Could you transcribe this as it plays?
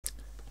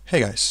Hey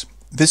guys,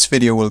 this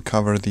video will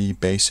cover the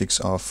basics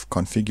of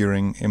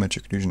configuring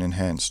Image Occlusion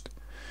Enhanced.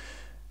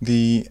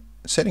 The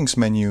settings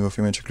menu of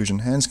Image Occlusion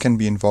Enhanced can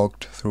be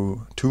invoked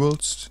through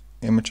Tools,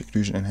 Image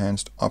Occlusion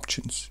Enhanced,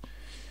 Options.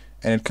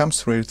 And it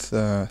comes with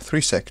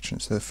three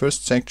sections. The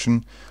first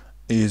section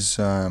is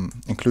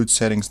includes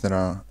settings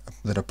that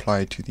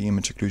apply to the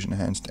Image Occlusion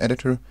Enhanced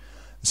editor.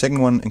 The second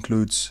one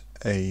includes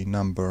a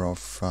number of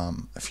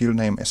field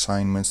name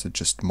assignments that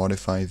just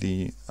modify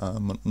the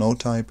node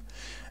type.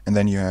 And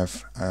then you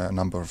have a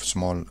number of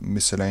small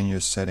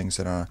miscellaneous settings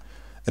that are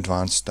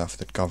advanced stuff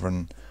that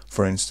govern,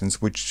 for instance,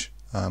 which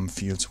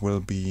fields will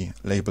be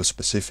label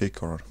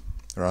specific, or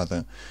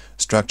rather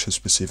structure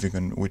specific,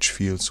 and which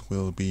fields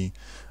will be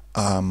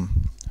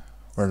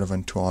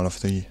relevant to all of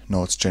the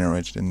nodes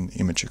generated in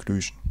image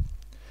occlusion.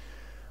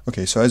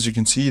 Okay, so as you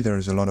can see,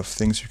 there's a lot of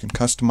things you can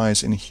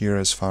customize in here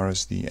as far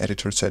as the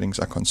editor settings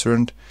are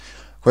concerned.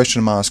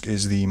 Question mask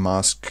is the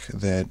mask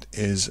that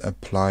is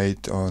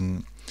applied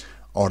on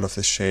all of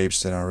the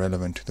shapes that are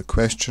relevant to the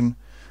question.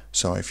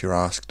 So if you're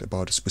asked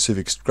about a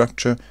specific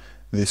structure,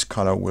 this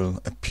color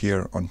will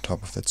appear on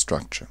top of that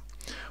structure.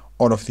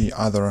 All of the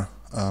other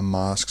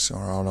masks,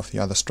 or all of the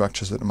other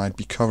structures that might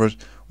be covered,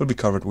 will be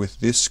covered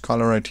with this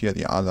color right here,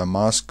 the other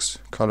masks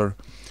color.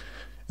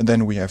 And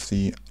then we have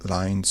the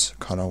lines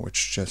color,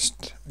 which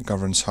just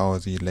governs how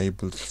the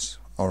labels,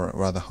 or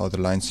rather how the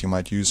lines you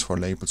might use for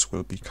labels,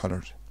 will be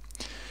colored.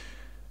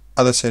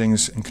 Other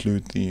settings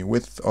include the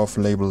width of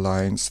label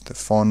lines, the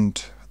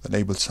font, the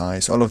label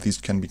size. All of these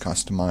can be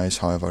customized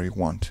however you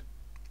want.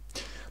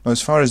 Now,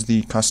 as far as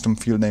the custom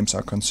field names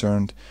are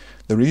concerned,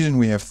 the reason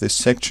we have this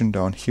section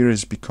down here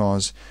is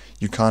because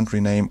you can't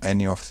rename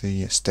any of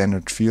the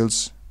standard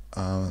fields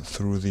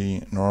through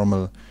the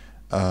normal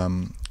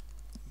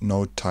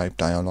node type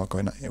dialog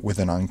with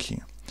an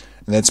Anki.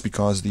 And that's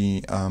because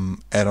the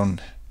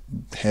add-on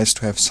has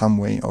to have some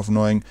way of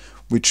knowing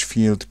which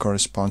field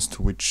corresponds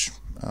to which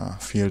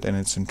field in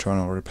its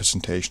internal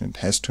representation. It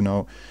has to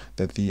know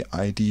that the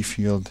ID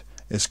field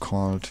is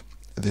called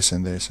this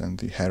and this, and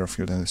the header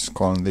field is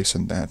called this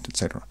and that,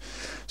 etc.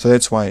 So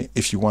that's why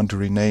if you want to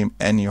rename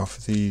any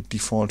of the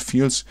default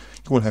fields,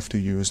 you will have to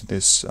use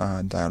this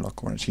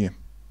dialog right here.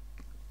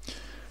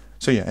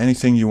 So yeah,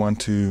 anything you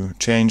want to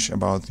change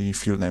about the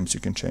field names,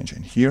 you can change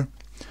in here.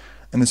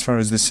 And as far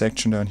as this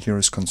section down here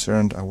is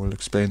concerned, I will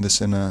explain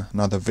this in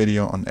another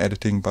video on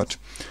editing, but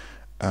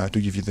to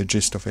give you the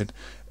gist of it,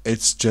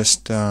 it's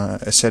just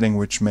a setting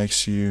which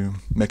makes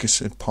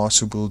it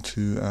possible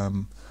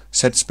to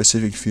set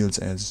specific fields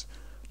as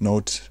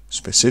node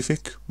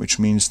specific, which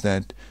means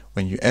that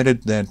when you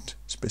edit that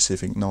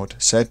specific node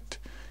set,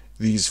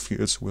 these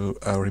fields will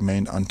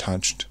remain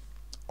untouched.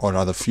 All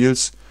other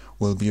fields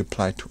will be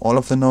applied to all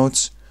of the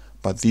nodes,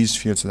 but these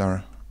fields that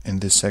are in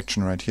this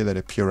section right here, that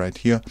appear right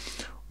here,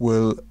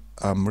 will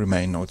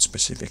remain node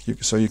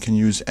specific. So you can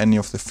use any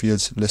of the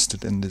fields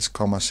listed in this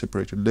comma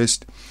separated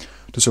list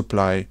to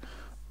supply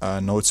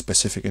node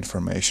specific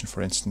information.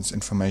 For instance,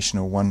 information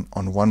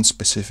on one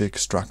specific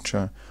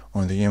structure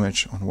on the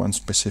image, on one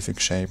specific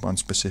shape, on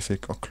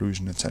specific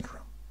occlusion,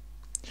 etc.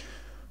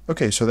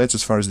 Okay, so that's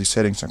as far as the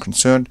settings are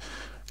concerned.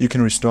 You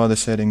can restore the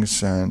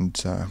settings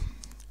and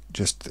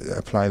just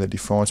apply the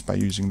defaults by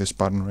using this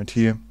button right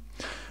here.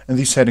 And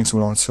these settings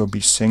will also be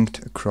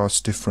synced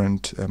across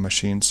different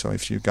machines. So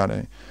if you got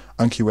a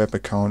Anki web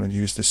account and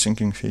use the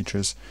syncing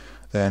features,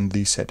 then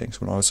these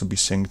settings will also be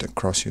synced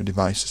across your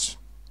devices.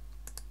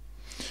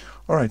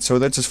 Alright, so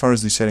that's as far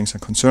as the settings are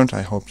concerned.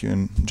 I hope you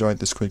enjoyed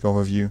this quick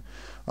overview.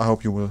 I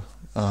hope you will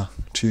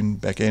tune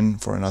back in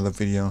for another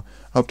video.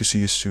 I hope to see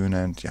you soon,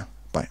 and yeah,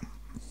 bye.